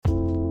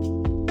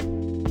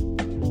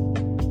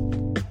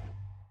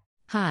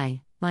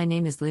Hi, my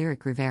name is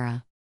Lyric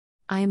Rivera.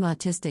 I am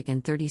autistic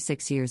and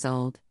 36 years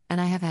old, and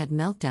I have had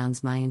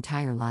meltdowns my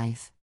entire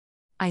life.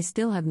 I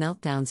still have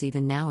meltdowns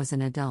even now as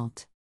an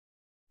adult.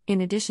 In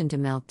addition to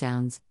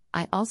meltdowns,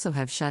 I also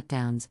have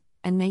shutdowns,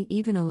 and may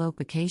even elope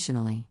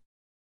occasionally.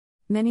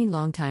 Many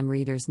longtime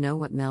readers know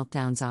what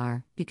meltdowns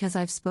are, because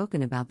I've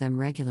spoken about them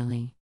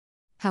regularly.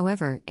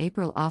 However,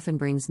 April often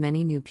brings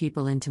many new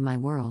people into my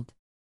world.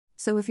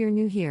 So if you're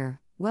new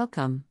here,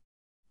 welcome.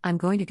 I'm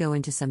going to go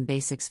into some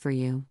basics for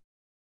you.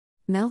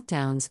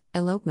 Meltdowns,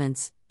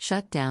 elopements,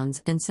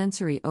 shutdowns, and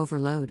sensory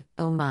overload,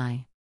 oh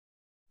my.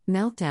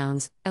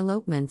 Meltdowns,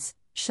 elopements,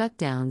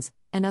 shutdowns,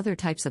 and other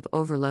types of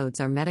overloads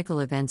are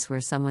medical events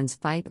where someone's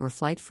fight or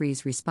flight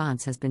freeze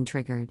response has been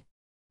triggered.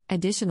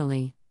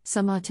 Additionally,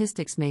 some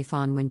autistics may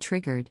fawn when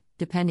triggered,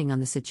 depending on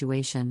the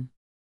situation.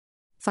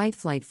 Fight,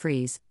 flight,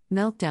 freeze,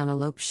 meltdown,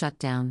 elope,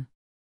 shutdown.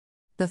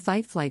 The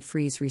fight, flight,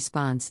 freeze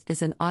response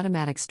is an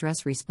automatic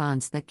stress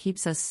response that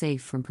keeps us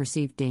safe from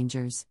perceived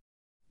dangers.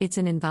 It's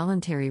an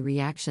involuntary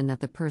reaction that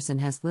the person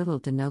has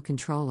little to no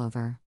control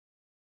over.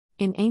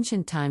 In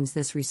ancient times,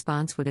 this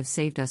response would have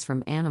saved us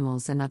from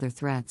animals and other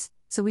threats,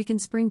 so we can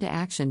spring to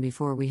action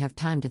before we have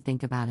time to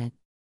think about it.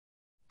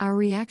 Our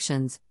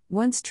reactions,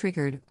 once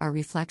triggered, are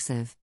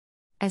reflexive.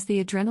 As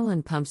the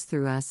adrenaline pumps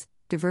through us,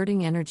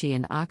 diverting energy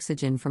and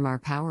oxygen from our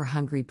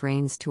power-hungry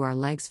brains to our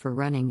legs for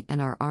running and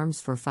our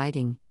arms for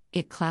fighting,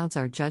 it clouds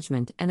our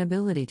judgment and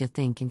ability to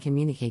think and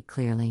communicate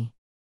clearly.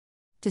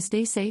 To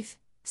stay safe,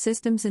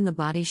 systems in the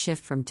body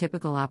shift from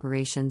typical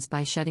operations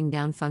by shutting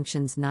down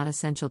functions not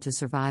essential to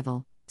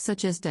survival,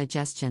 such as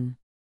digestion.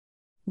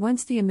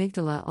 Once the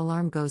amygdala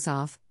alarm goes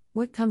off,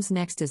 what comes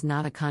next is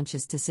not a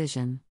conscious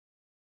decision.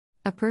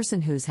 A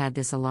person who's had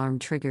this alarm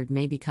triggered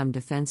may become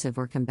defensive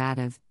or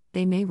combative,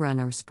 they may run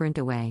or sprint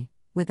away,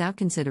 without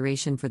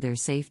consideration for their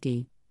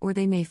safety, or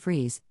they may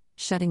freeze,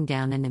 shutting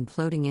down and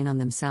imploding in on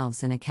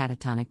themselves in a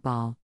catatonic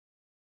ball.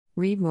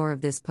 Read more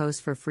of this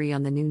post for free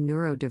on the new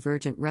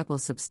Neurodivergent Rebel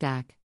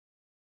Substack.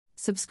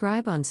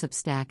 Subscribe on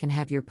Substack and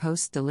have your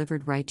posts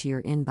delivered right to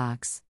your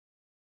inbox.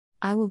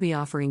 I will be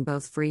offering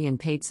both free and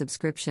paid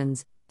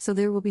subscriptions, so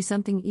there will be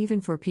something even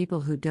for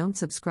people who don't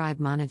subscribe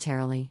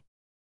monetarily.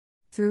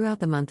 Throughout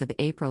the month of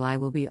April, I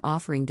will be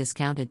offering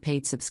discounted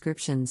paid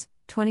subscriptions,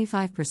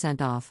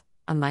 25% off,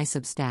 on my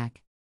Substack.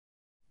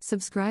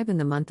 Subscribe in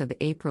the month of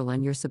April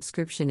and your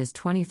subscription is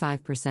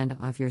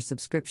 25% off your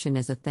subscription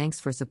as a thanks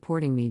for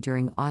supporting me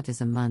during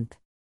Autism Month.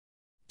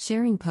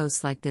 Sharing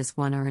posts like this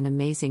one are an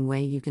amazing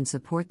way you can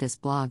support this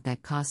blog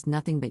that costs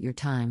nothing but your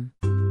time.